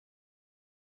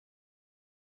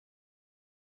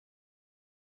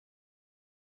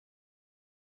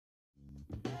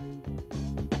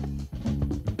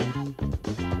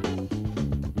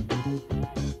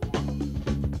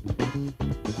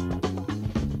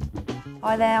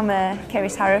Hi there, I'm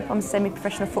Kerys Harrop. I'm a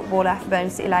semi-professional footballer for Birmingham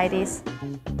City Ladies.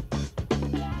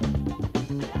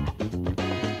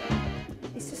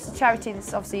 It's just a charity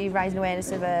that's obviously raising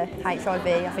awareness of HIV.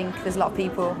 I think there's a lot of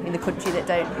people in the country that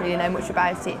don't really know much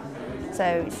about it. So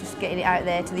it's just getting it out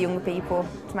there to the younger people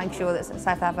to make sure that if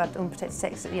they have had unprotected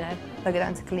sex, they'll go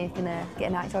down to the clinic and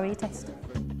get an HIV test.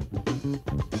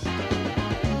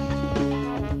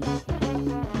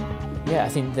 Yeah, I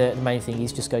think the main thing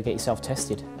is just go get yourself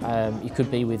tested. You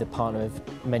could be with a partner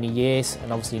of many years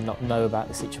and obviously not know about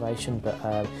the situation, but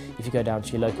if you go down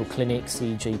to your local clinic, see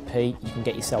your GP, you can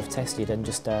get yourself tested and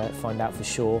just find out for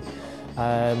sure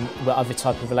what other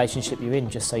type of relationship you're in,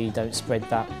 just so you don't spread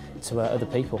that to other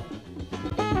people.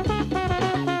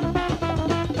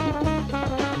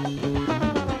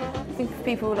 I think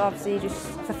people obviously just,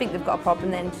 if they think they've got a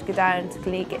problem, then just go down to the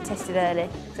clinic, get tested early,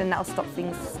 because then that'll stop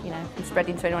things, from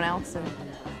spreading to anyone else, and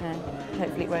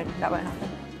hopefully that won't happen.